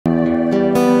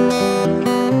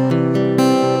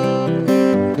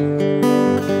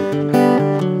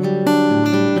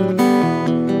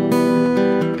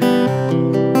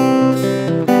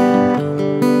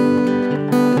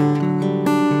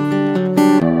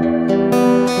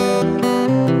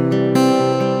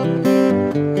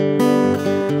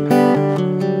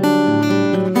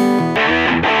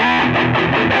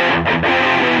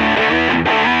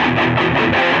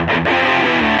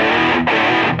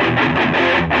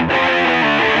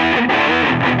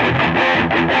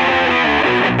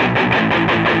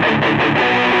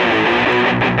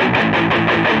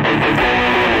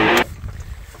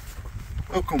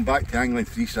Welcome back to Angling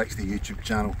 360 YouTube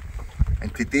channel,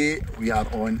 and today we are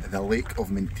on the Lake of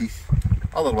Menteith,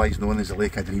 otherwise known as the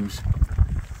Lake of Dreams.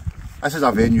 This is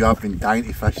a venue I've been dying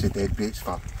to fish the deadbaits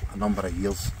for a number of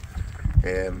years.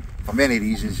 For many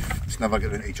reasons, it's never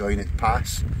got around to joining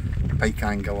PAAS, Pike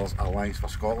Anglers Alliance for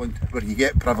Scotland, where you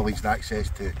get privileged access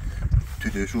to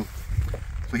do so.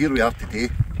 So here we are today.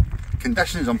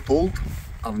 Conditions, I'm told,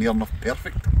 are near enough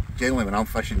perfect. Generally when I'm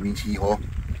fishing means hee-haw.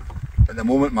 At the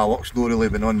moment my luck's not really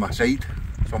been on my side,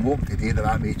 so I'm hoping today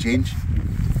that may change.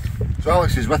 So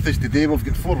Alex is with us today. We've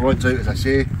got 4 rods out, as I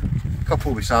say, a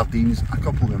couple with sardines, a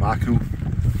couple with mackerel,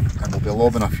 and we'll be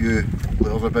lobbing a few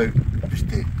lures about just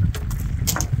to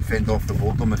fend off the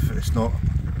boredom if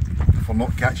we're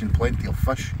not catching plenty of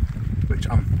fish, which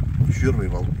I'm sure we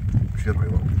will.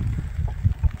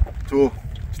 So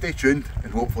stay tuned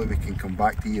and hopefully we can come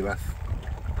back to you with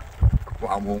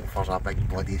what I'm wanting for is a big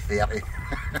bloody 30.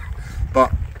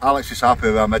 But Alex is happy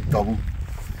with a mid-double.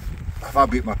 If I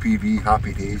beat my PB,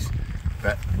 happy days,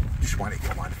 but just want to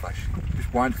get one fish.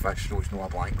 Just one fish so it's not a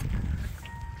blank.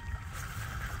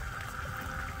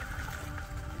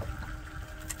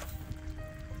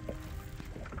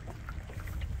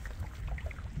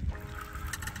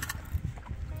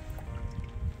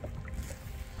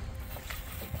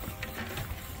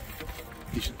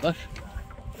 Decent fish.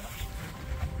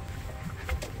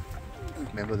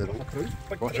 Remember the little trout?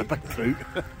 What's a big trout?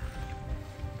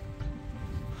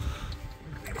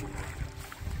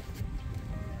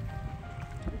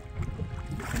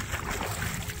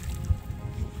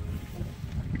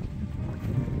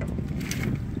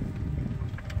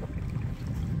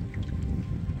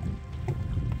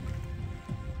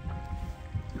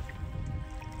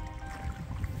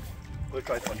 We'll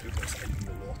try to find this in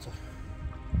the water.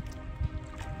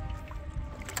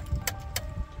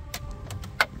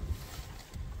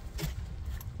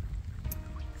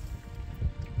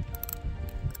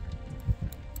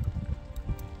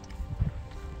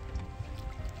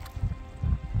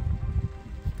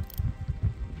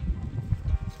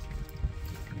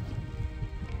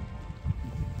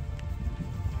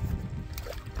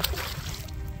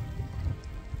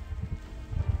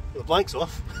 The blank's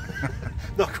off.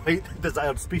 Not quite the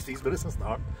desired species, but it's a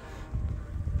start.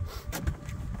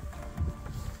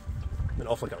 Went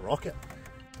off like a rocket.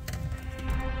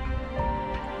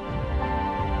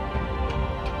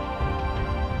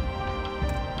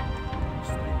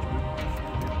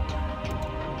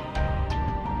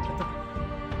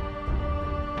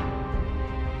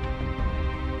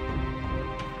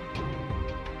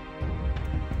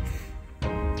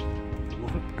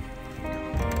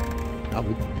 I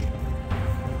would.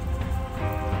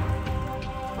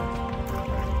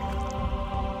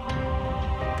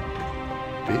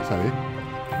 Baits away.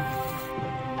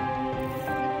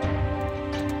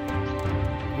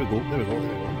 There we go, there we go, there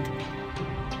we go.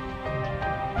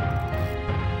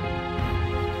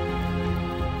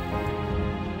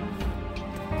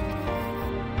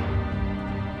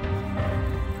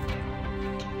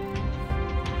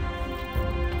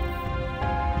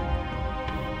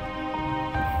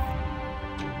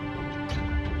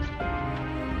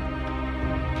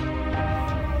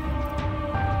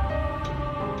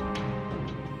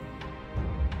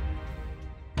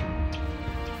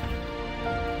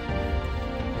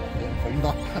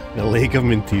 The Lake of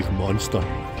Menteith monster.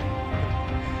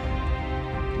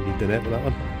 Need the net with that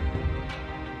one.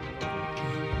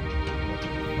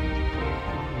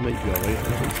 Might be alright, I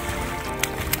think.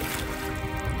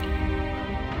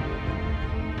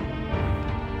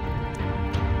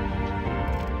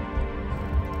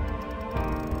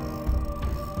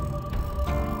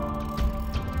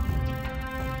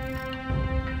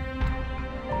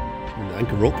 And the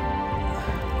anchor rope.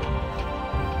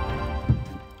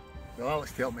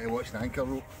 Alex helped me to watch the anchor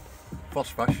rope.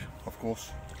 First fish, of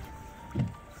course.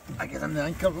 I get in the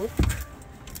anchor rope.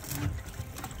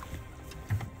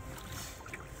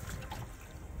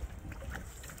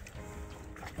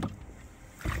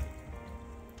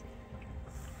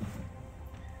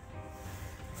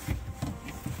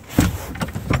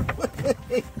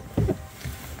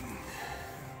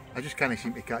 I just can't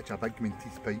seem to catch a big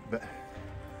Menteith pike, but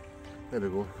there we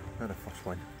go, there's the first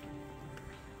one.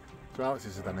 So Alex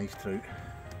has had a nice trout.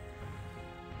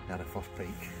 Got a first pike.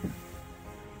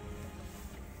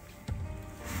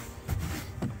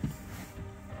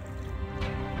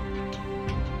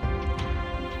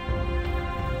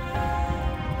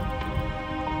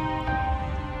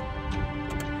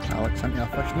 Alex sent me a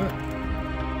fish now.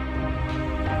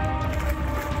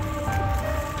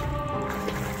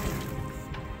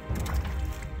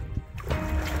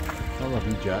 Another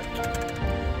wee jack.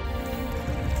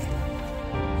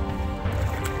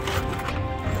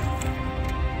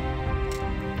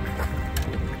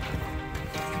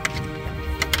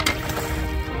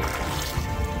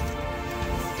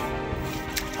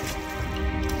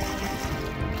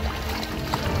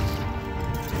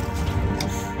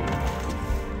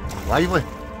 lively.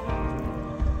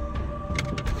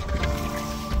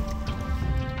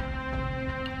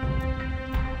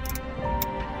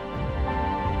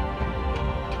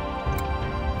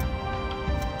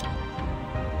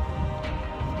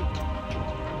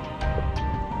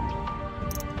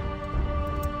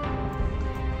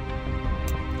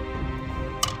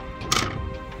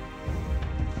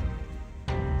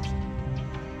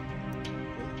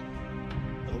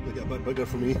 A bit bigger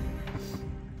for me,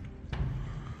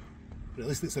 but at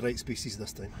least it's the right species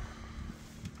this time.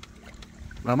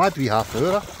 Been a mad wee half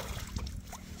hour.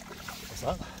 What's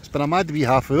that? It's been a mad wee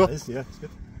half hour. It is, yeah, it's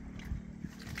good.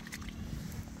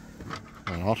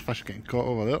 An horsefish getting caught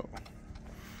over there.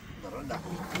 They're on that.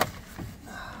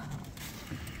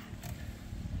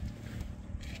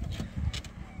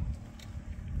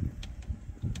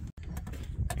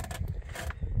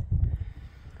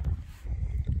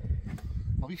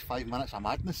 A wee 5 minutes of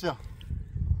madness there.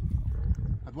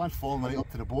 I'd one falling right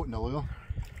up to the boat in the lure.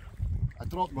 I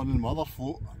dropped running my other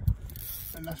float,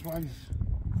 and this one's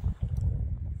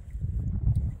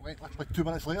went literally 2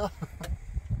 minutes later.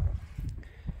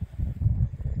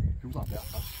 Feels like a better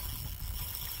fish.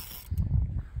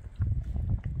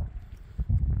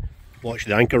 Watch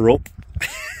the anchor rope.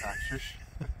 Ah, shush.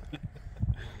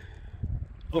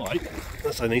 Alright,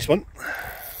 that's a nice one.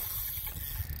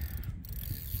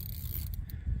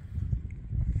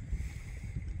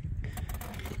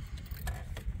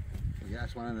 Yeah,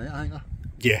 this one in there, I think.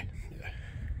 Yeah.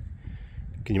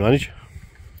 Can you manage?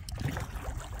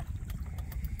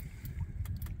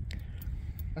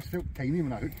 This felt tiny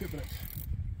when I hooked it, but it's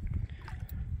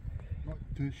not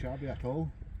too shabby at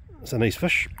all. It's a nice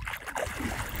fish.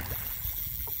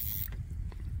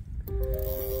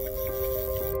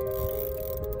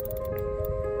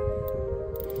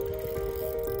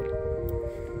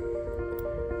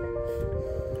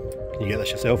 Can you get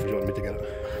this yourself or do you want me to get it?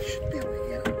 I should be able to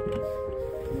get it.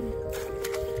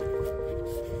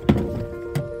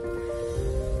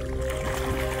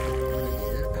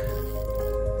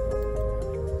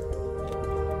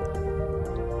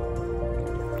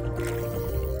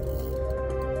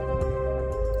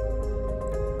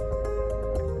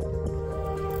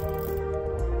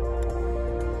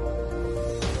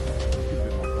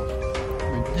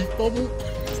 Double.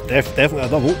 Definitely a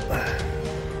double.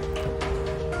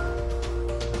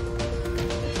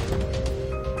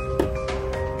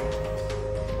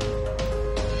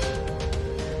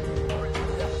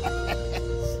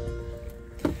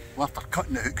 Well, after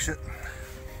cutting the hooks out,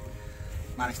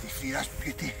 managed to free this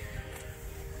beauty.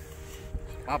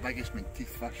 My biggest Menteith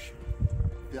fish,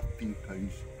 13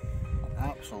 pounds.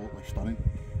 Absolutely stunning.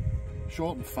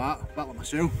 Short and fat, a bit like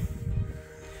myself.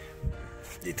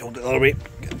 You told it the other way.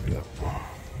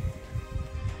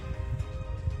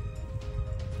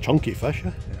 Chunky fish,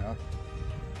 yeah? Yeah.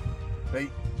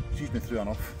 Right, she's been through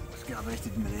enough. Let's get her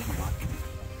rested in the net and back.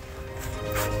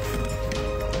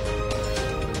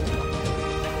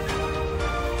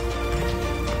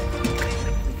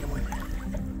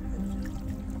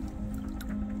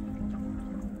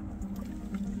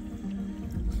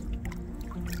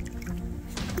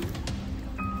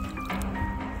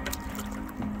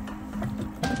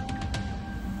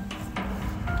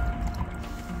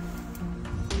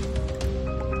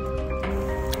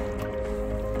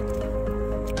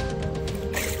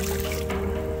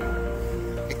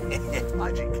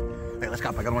 Magic. Right, let's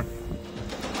get a bigger one.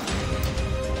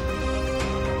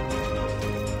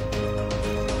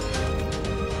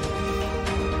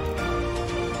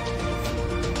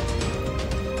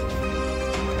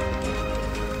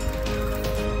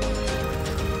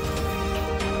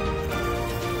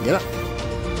 Get it?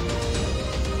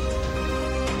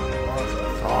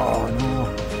 Oh no.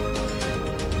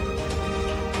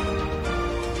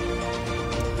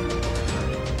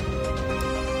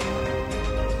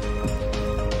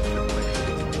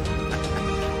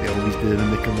 They always do when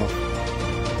they come up.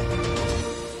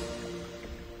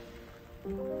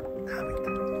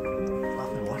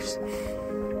 Nothing worse.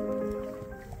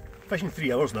 Fishing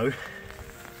 3 hours now.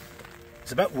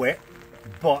 It's a bit wet,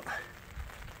 but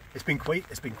it's been quite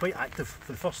active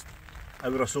for the first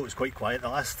hour or so. It's quite quiet. The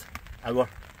last hour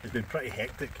has been pretty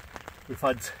hectic. We've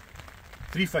had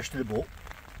 3 fish to the boat,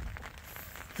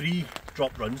 3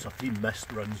 drop runs or 3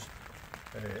 missed runs,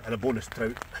 and a bonus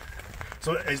trout.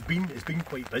 So it's been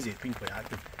quite busy. It's been quite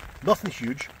active. Nothing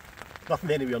huge, nothing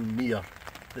anywhere near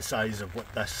the size of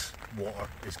what this water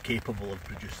is capable of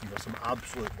producing. There's some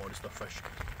absolute monster fish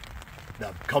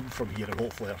that have come from here and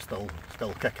hopefully are still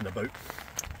kicking about.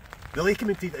 The Lake of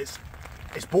Menteith,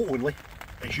 it's boat only,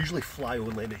 it's usually fly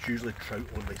only and it's usually trout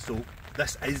only, so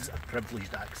this is a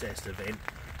privileged access event.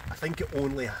 I think it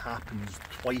only happens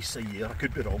twice a year. I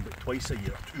could be wrong, but twice a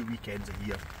year, 2 weekends a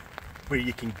year, where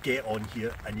you can get on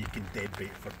here and you can dead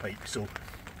bait for pike. So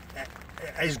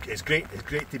it's great. It's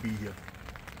great to be here.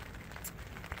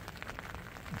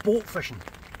 Boat fishing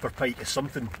for pike is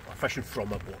something, or fishing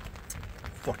from a boat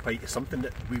for pike is something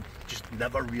that we've just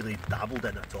never really dabbled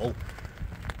in at all.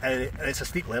 And it's a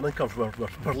steep learning curve.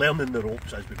 We're learning the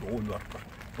ropes as we go, and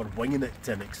we're winging it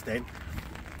to an extent.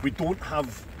 We don't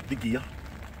have the gear,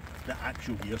 the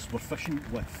actual gear, so we're fishing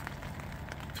with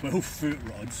 12-foot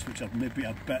rods, which are maybe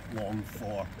a bit long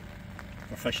for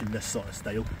fishing this sort of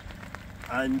style.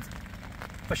 And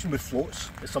fishing with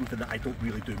floats is something that I don't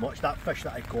really do much. That fish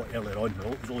that I caught earlier on,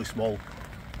 though it was only small,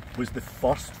 was the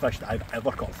first fish that I've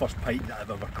ever caught, first pike that I've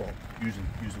ever caught using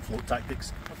float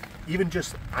tactics. Even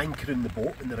just anchoring the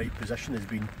boat in the right position it's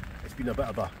been a bit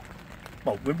of a,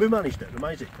 well, we managed it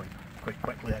quite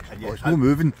quickly actually. Oh, it's not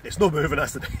moving. It's not moving,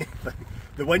 that's the thing.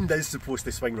 The wind is supposed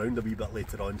to swing round a wee bit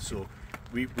later on, so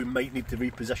we might need to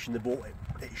reposition the boat.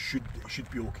 It should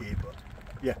be okay, but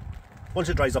yeah. Once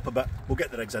it dries up a bit, we'll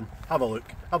get the rigs in, have a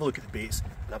look at the baits,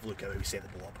 and have a look at how we set the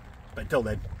boat up. But until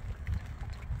then,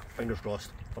 fingers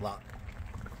crossed for that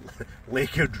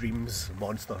Lake of Dreams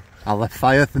monster. A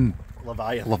leviathan.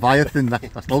 Leviathan.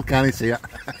 I still can't say it.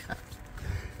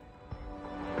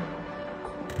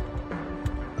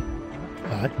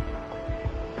 Aye.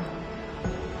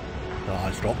 Oh,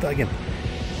 it's dropped it again.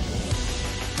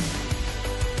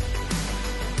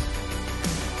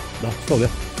 No, still there,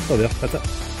 that's it.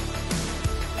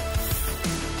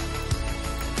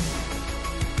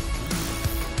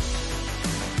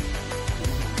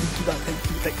 Keep that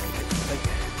tight.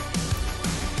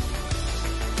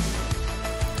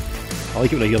 I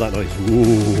like it when I hear that noise.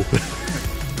 Whoa.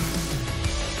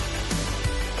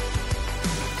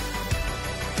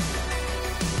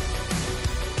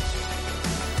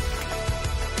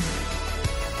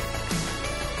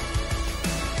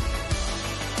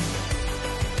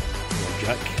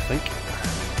 Jack, I think.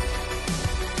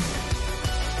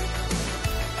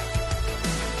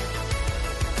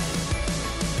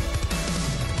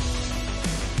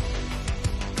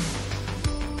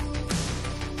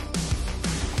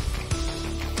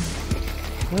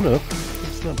 I know,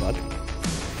 it's not bad. You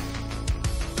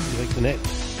like the net?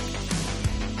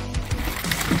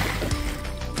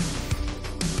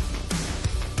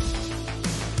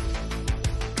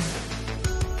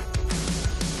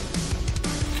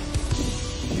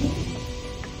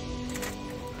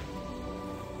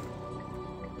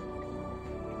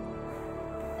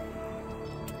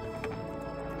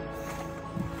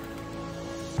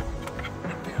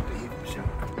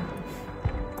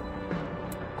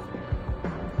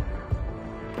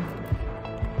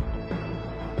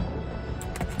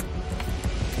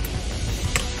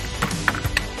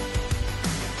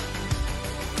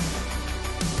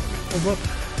 Hold up.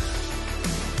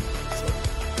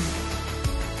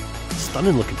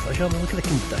 Stunning looking fish, aren't they? Look at the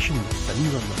condition of the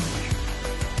fins on that fish.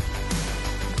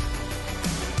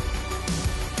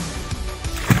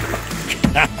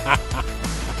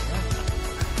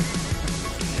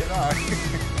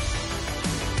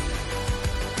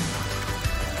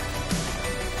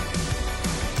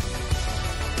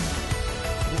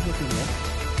 What looking there?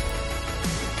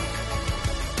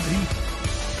 3.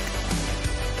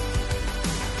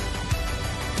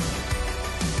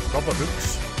 Rubber hooks.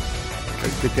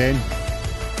 Count to 10.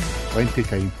 Plenty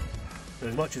time.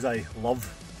 As much as I love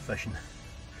fishing,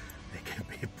 it can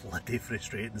be bloody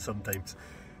frustrating sometimes.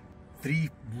 3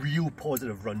 real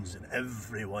positive runs and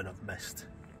every one I've missed.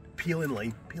 Peel in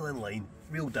line,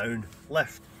 reel down,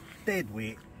 lift, dead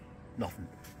weight, nothing.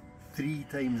 3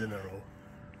 times in a row.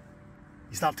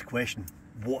 You start to question,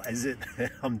 what is it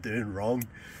I'm doing wrong?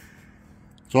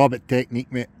 It's all about technique,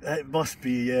 mate. It must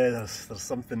be, yeah, there's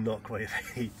something not quite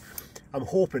right. I'm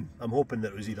hoping that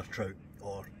it was either trout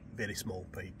or very small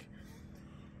pike,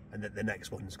 and that the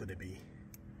next one's going to be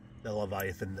the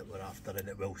leviathan that we're after, and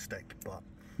it will stick, but...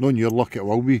 Knowing your luck, it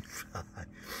will be.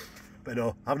 But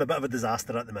no, having a bit of a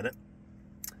disaster at the minute.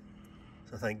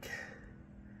 So I think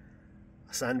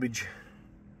a sandwich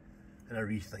and a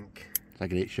rethink. It's a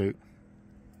great shout.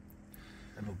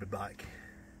 And we'll be back.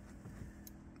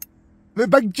 The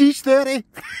big G30!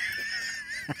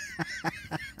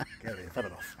 Get ready, fair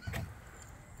enough.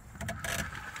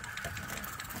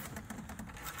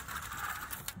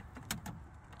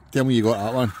 Tell me you got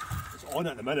that one. It's on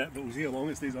at the minute, but we'll see how long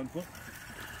it stays on for.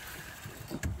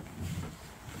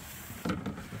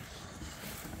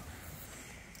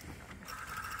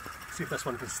 See if this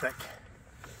one can stick.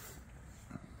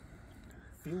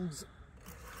 Feels...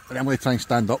 And I'm going to try and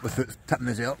stand up without tipping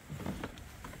his up.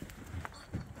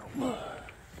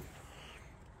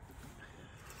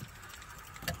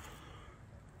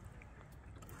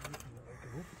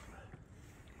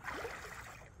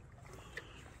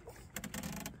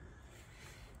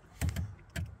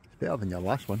 Better than your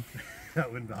last one.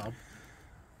 That wouldn't be hard.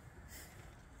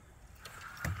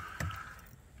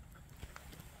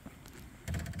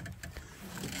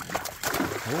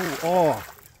 Oh!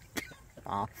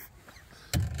 Ah!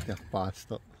 You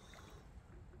bastard.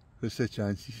 What's the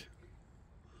chances?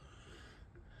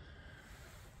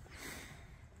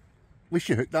 At least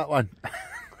you hooked that one.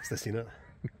 Must have seen it.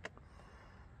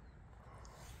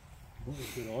 What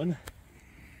is going on?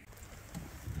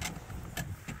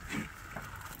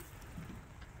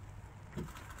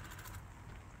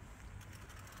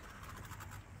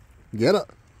 Get it?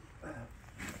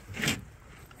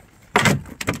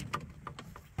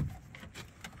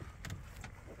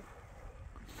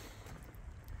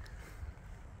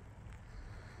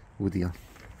 Oh dear.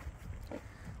 I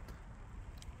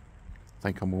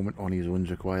think a moment on his own's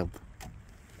required.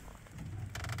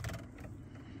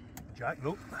 Jack,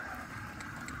 nope.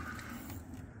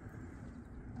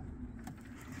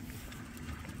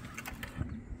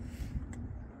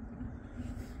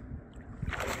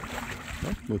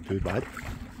 Not too bad.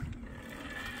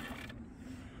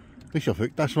 At least you've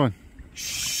hooked this one.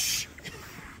 Shh.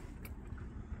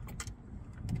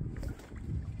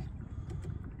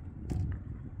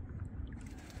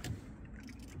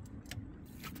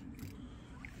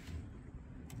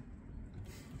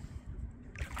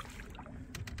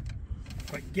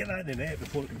 Quick, get that in the net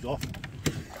before it comes off.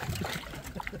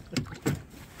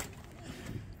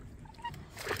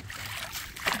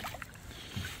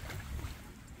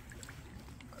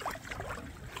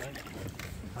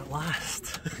 At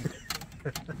last.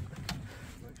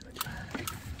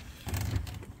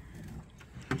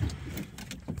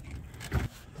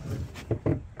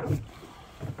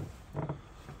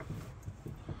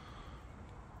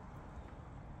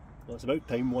 Well, it's about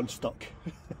time one stuck.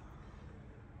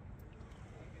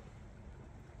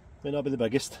 May not be the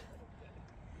biggest,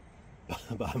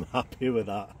 but I'm happy with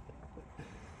that.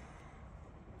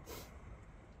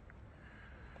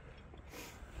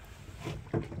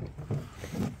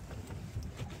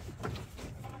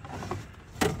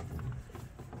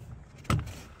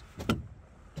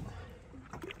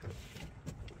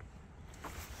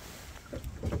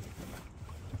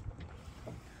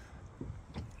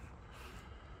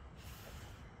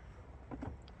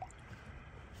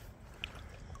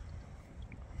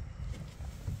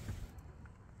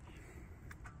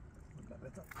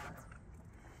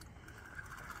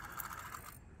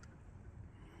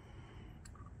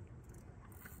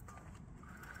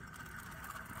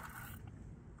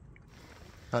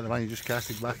 That the one you just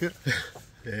casted back at?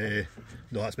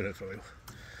 No, that's been out for a while.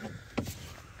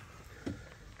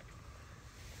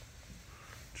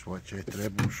 Just watch your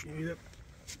trebles. Yep.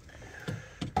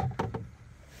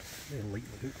 Then light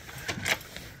the hook.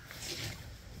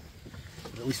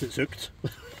 At least it's hooked.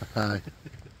 Aye.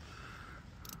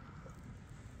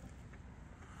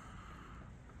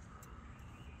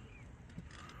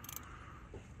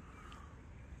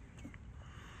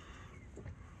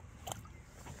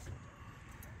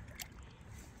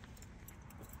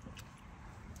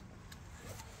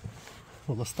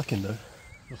 Well, they're sticking now.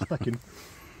 They're sticking.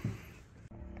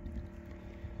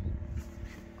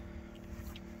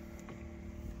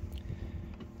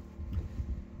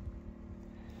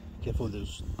 Careful of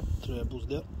those trebles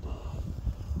there.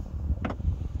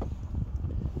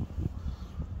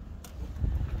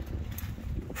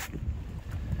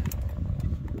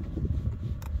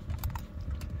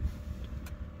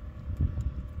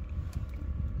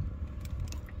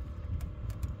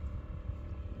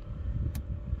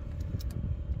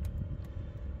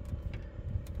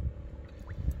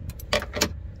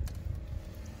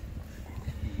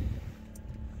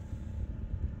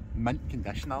 Mint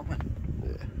condition, aren't they?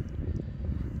 Yeah.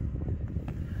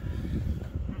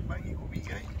 Back you go, wee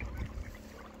guy.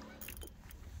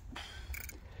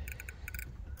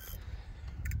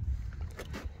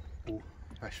 Oh,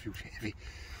 this feels heavy.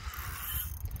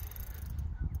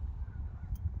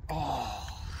 Oh,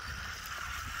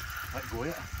 let go of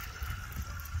it.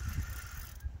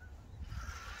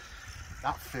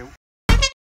 That felt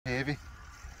heavy.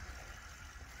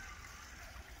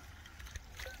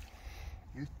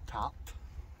 You tapped.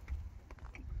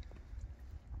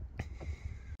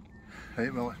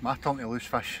 Right, well, it's my turn to loose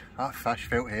fish. That fish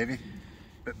felt heavy,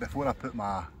 but before I put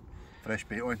my fresh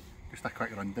bait on, just a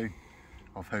quick rundown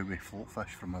of how we float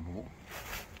fish from my boat.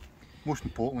 Most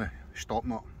importantly, stop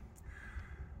knot.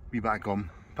 Wee bit of gum,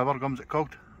 power gum's it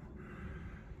called.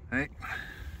 Right,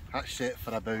 that's set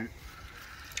for about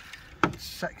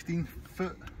 16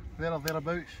 foot, there or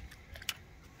thereabouts.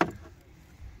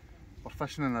 We're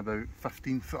fishing in about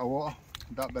 15 foot of water.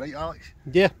 Would that be right, Alex?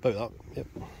 Yeah, about that. Yep.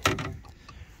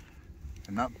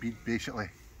 And that bead basically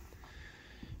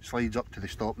slides up to the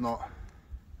stop knot.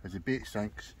 As the bait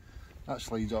sinks, that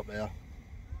slides up there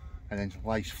and then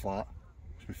lies flat.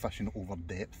 So we're fishing over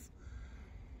depth.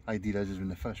 Idea is when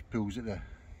the fish pulls at the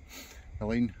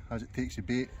line, as it takes the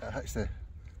bait, it hits the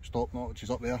stop knot which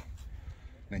is up there, and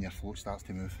then your float starts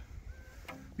to move.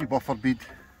 Wee buffer bead,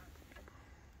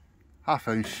 ½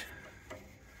 ounce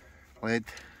lead,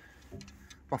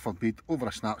 buffer bead over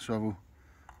a snap swivel,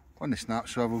 on the snap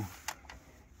swivel,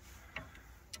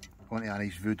 onto a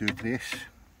nice voodoo trace,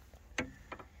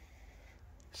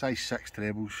 size 6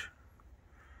 trebles,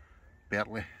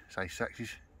 Bertley size 6s.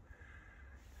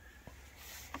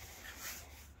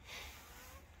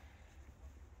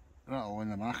 Rattle on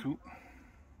the mackerel.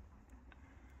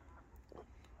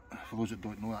 For those that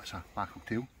don't know, that's a mackerel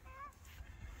tail.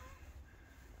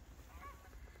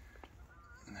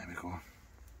 And there we go.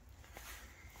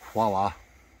 Voila.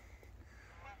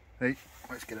 Right,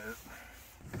 let's get it out.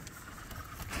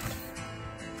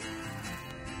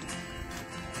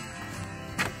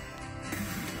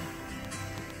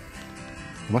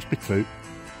 It must be trout.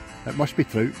 It must be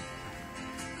trout.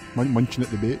 Munching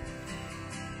at the bait.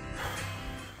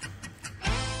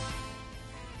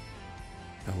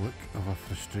 The look of a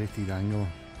frustrated angler.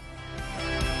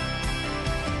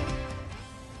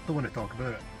 Don't want to talk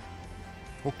about it.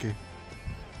 Okay.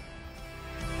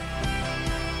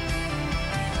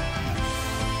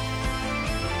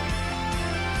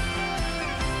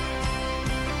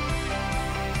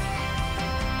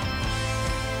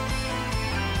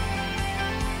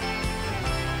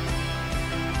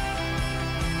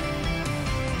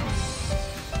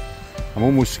 I'm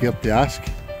almost scared to ask.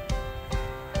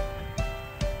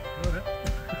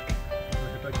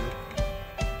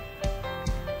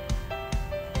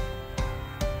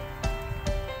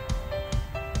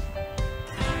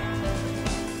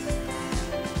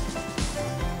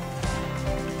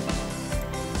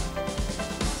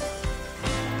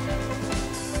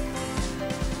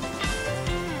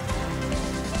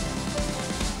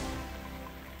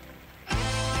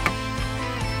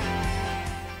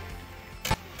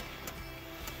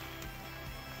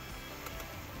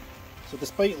 So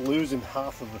despite losing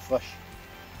half of the fish,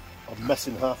 or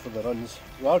missing half of the runs,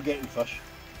 we are getting fish.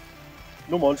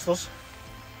 No monsters,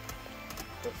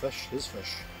 but fish is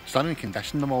fish. Stunning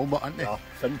condition them all, but aren't they? Yeah,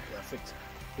 fin, perfect.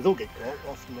 They don't get caught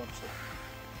often, obviously.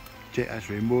 Check this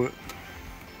rainbow.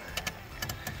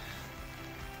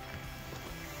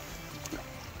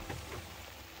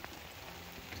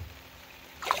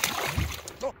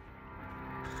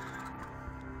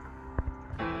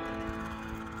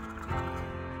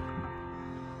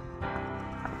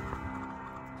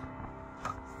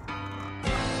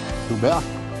 Feel better.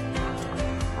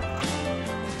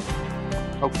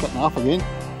 I'll cut in half again.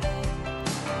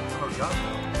 Oh, yeah.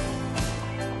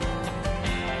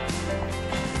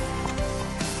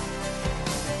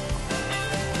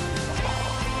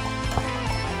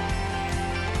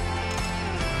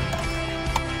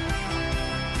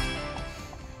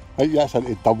 I think that's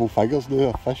into double figures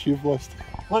now, a fish you've lost.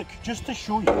 Look, just to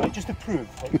show you, right, just to prove,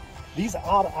 right, these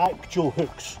are actual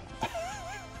hooks.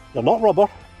 They're not rubber.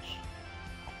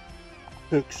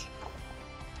 Hooks.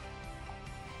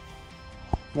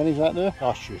 Many's that now?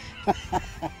 Ah, shush.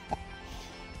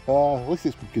 At least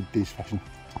it's been good days fishing.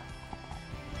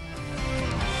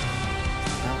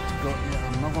 That's got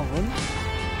yet another one.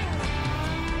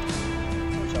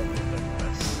 Watch out for this.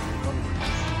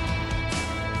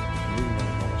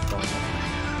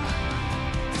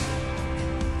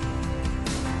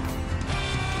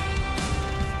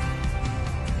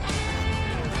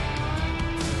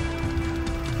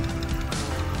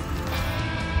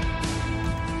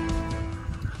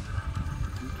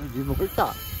 You've not hooked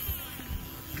that?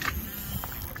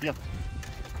 Here.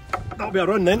 That'll be a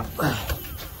run then.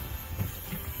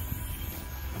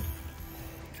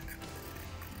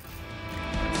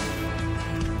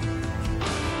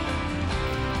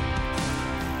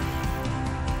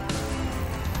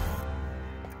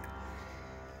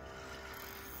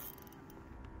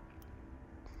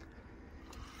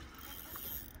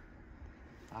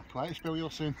 I'll try to spell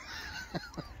yours soon.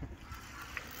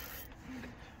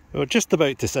 We're just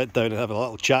about to sit down and have a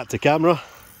little chat to camera,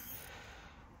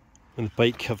 and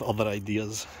Pike have other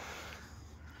ideas.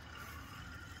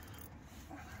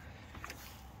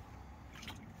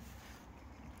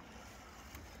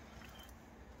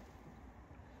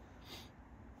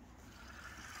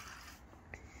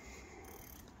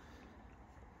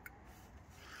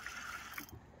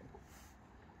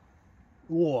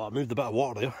 Whoa, I moved a bit of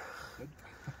water there.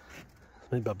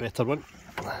 Maybe a better one.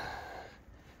 Could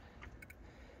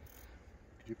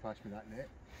you pass me that net?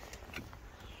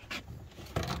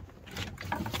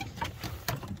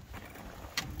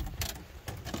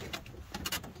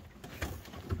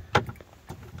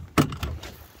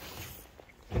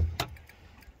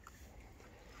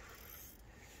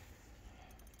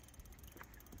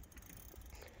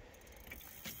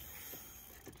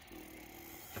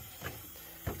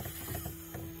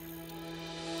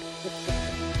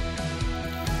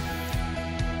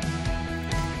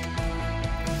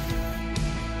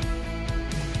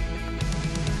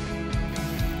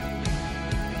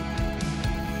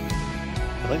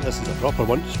 think this is a proper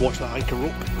one. Just watch that anchor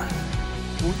rope.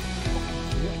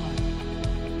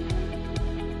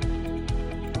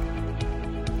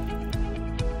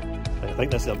 I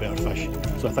think this is a better fish.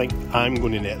 So I think I'm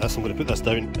going to net this. I'm going to put this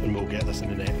down and we'll get this in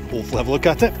the net. Hopefully have a look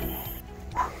at it.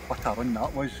 What a run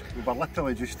that was. We were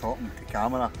literally just talking to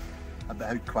camera about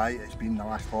how quiet it's been the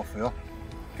last half hour.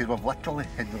 Because we've literally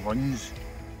had runs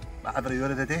every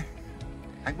hour of the day.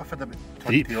 I think we've had about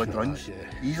 20 odd runs,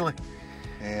 easily.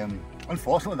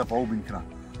 Unfortunately they've all been kind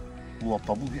of lower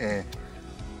double,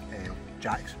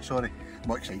 jacks, sorry. I'm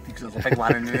not excited because there's a big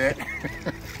one in the net.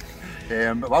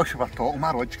 But whilst we were talking,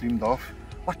 my rod screamed off.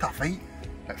 What a fight!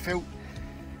 It felt,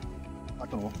 I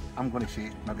don't know, I'm going to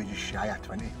say maybe just shy of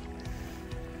 20.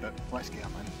 But let's get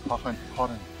him in.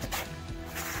 Horn.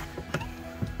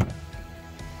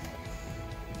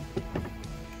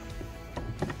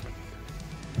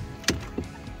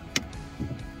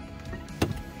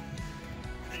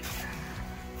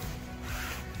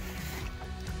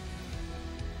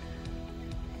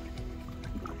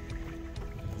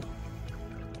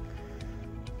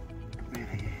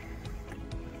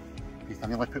 I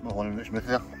nearly put my horn in its mouth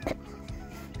there.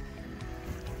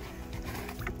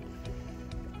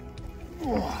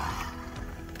 Oh.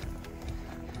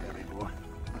 There we go.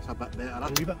 That's a bit better. A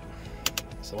wee bit.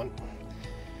 That's the one.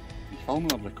 You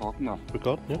filming or recording or?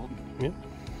 Recording, yeah. Yeah.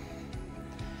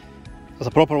 That's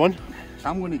a proper one. So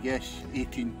I'm going to guess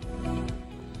 18.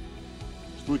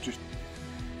 It's not just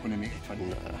going to make it 20.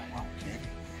 Nah. Wow, okay.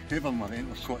 Whoever my rent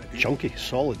was caught today. Chunky,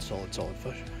 solid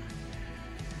fish.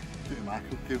 Put a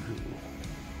mackerel tail.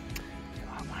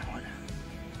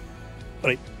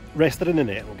 Right, rest her in the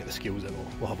net, we'll get the scales in,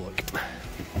 we'll have a look.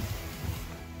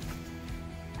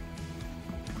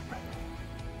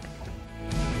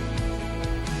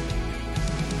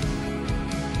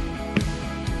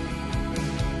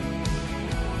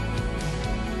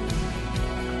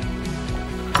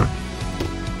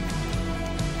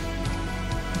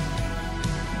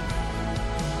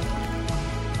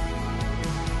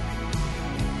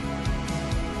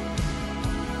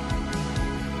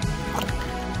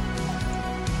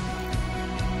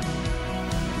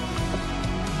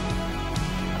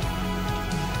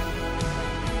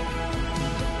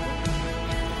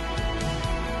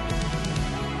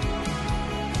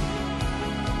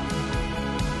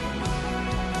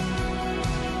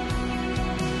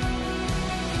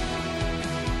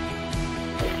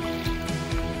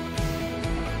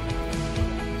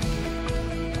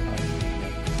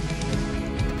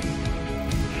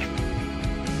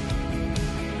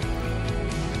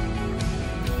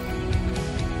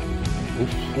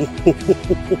 There's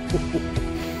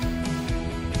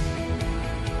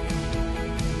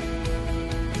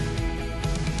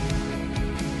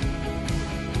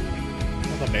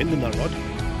a bend in that rod.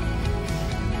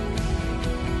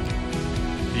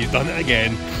 You've done it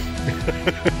again.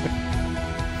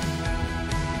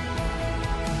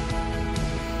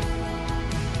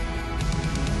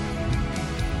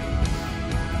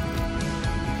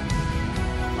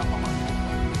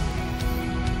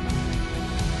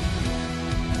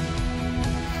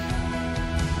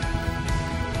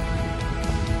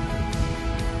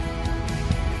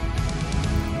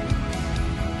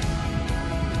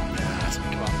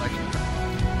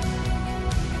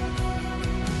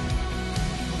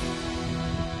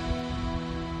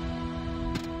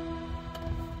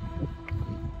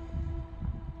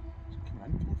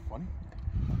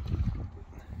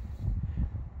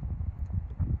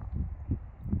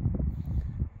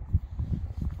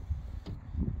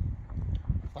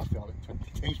 I feel like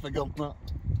 20 times bigger than that.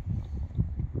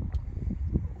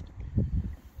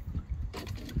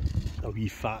 A wee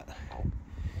fatty.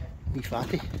 Bit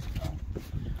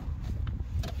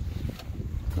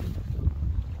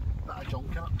of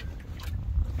junk in it.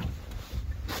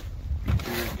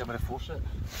 Give me the forceps.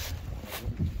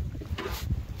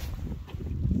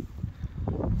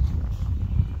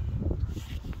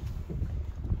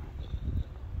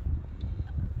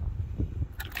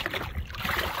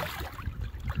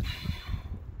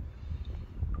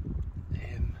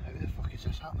 How the fuck is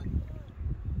this happening?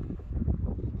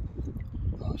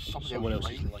 That's Someone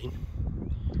else's line.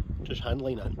 Just hand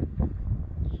line in.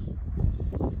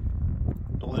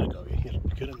 Don't let it go. Here,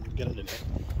 get it in the net.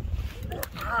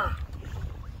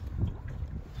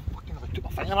 Fucking have I took my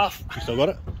finger off. You still got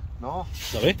it? No.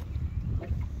 No way?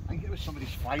 I think it was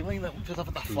somebody's fly line that looked as if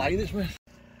it had a fly that's with.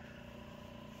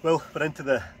 Well, we're into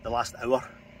the last hour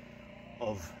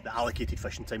of the allocated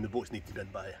fishing time. The boats need to be in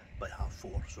by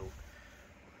 4:30, so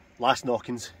last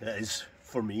knockings it is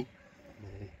for me.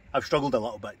 I've struggled a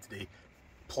little bit today.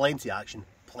 Plenty of action,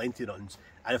 plenty of runs,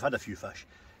 and I've had a few fish.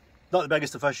 Not the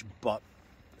biggest of fish, but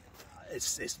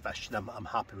it's fish, and I'm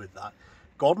happy with that.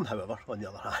 Gordon, however, on the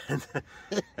other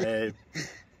hand,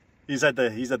 he's had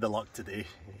the luck today.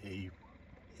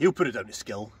 He'll put it down to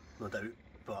skill, no doubt,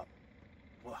 but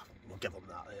well, we'll give him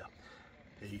that.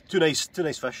 Yeah. Two nice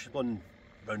fish. One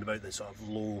round about the sort of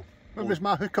low. What was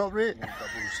my hookup rate?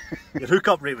 Your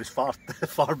hookup rate was far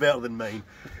better than mine.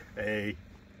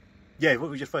 Yeah, what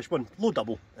was your fish? One low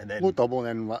double, and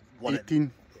then what?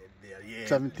 18,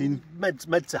 17,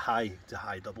 mid to high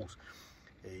doubles.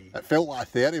 It felt like a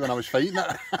 30 when I was fighting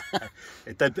it.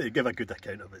 It give a good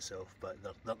account of itself, but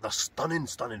they're stunning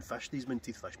fish, these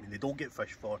Menteith fish. I mean, they don't get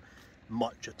fished for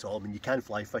much at all. I mean, you can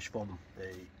fly fish for them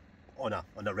on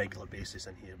a regular basis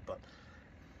in here, but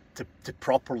to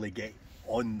properly get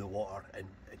on the water and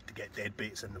to get dead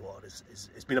baits in the water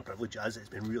it's been a privilege. It's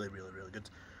been really good.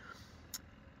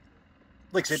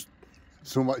 Like I said,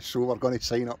 so much so we're going to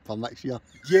sign up for next year.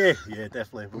 Yeah,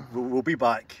 definitely. We'll be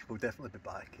back. We'll definitely be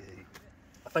back.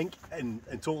 I think in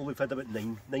total we've had about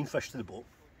nine fish to the boat.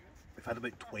 We've had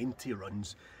about 20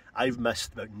 runs. I've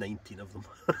missed about 19 of them.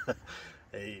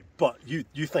 But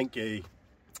you think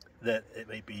that it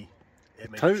might be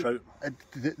trout?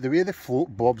 The way the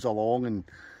float bobs along and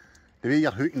the way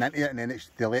you're hooking into it and then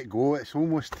they let go, it's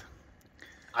almost...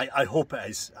 I hope it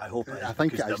is. I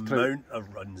think it is. The amount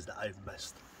of runs that I've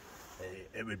missed,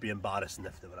 it would be embarrassing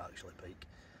if they were actually pike.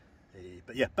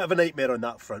 But yeah, bit of a nightmare on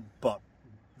that front, but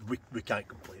we can't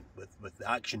complain with the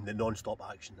action, the non-stop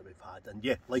action that we've had. And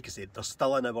yeah, like I said, there's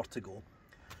still an hour to go.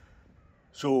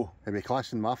 So... Are we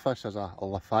classing my fish as a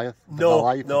leviathan? No.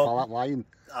 A lion?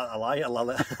 A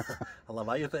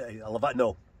leviathan?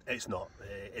 No, it's not.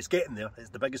 It's getting there. It's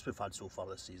the biggest we've had so far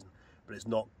this season, but it's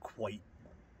not quite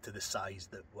to the size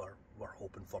that we're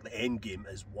hoping for. The end game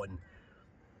is one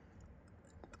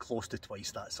close to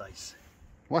twice that size.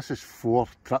 Well, this is 4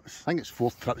 trips. I think it's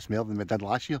 4 trips more than we did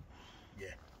last year.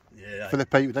 Yeah. For the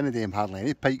pike, we didn't do hardly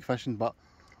any pike fishing, but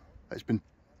it's been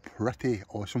pretty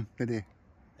awesome today.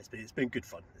 It's been good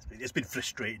fun. It's been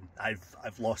frustrating.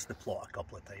 I've lost the plot a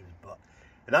couple of times,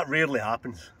 and that rarely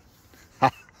happens.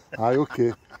 Aye,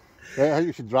 okay. Yeah, I think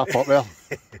you should wrap up there.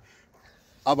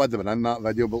 I would have been in that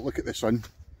video, but look at the sun.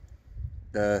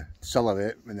 The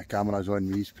silhouette when the camera's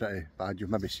on me is pretty bad. You've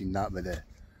maybe seen that with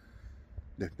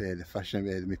the fishing,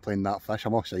 with me playing that fish.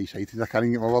 I'm all excited, I can't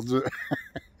even get my words out.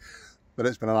 But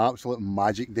it's been an absolute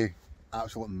magic day.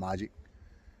 Absolute magic.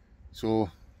 So,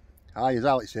 aye, as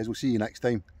Alex says, we'll see you next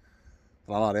time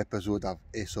for another episode of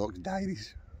Esox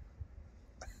Diaries.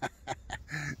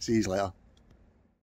 See you later.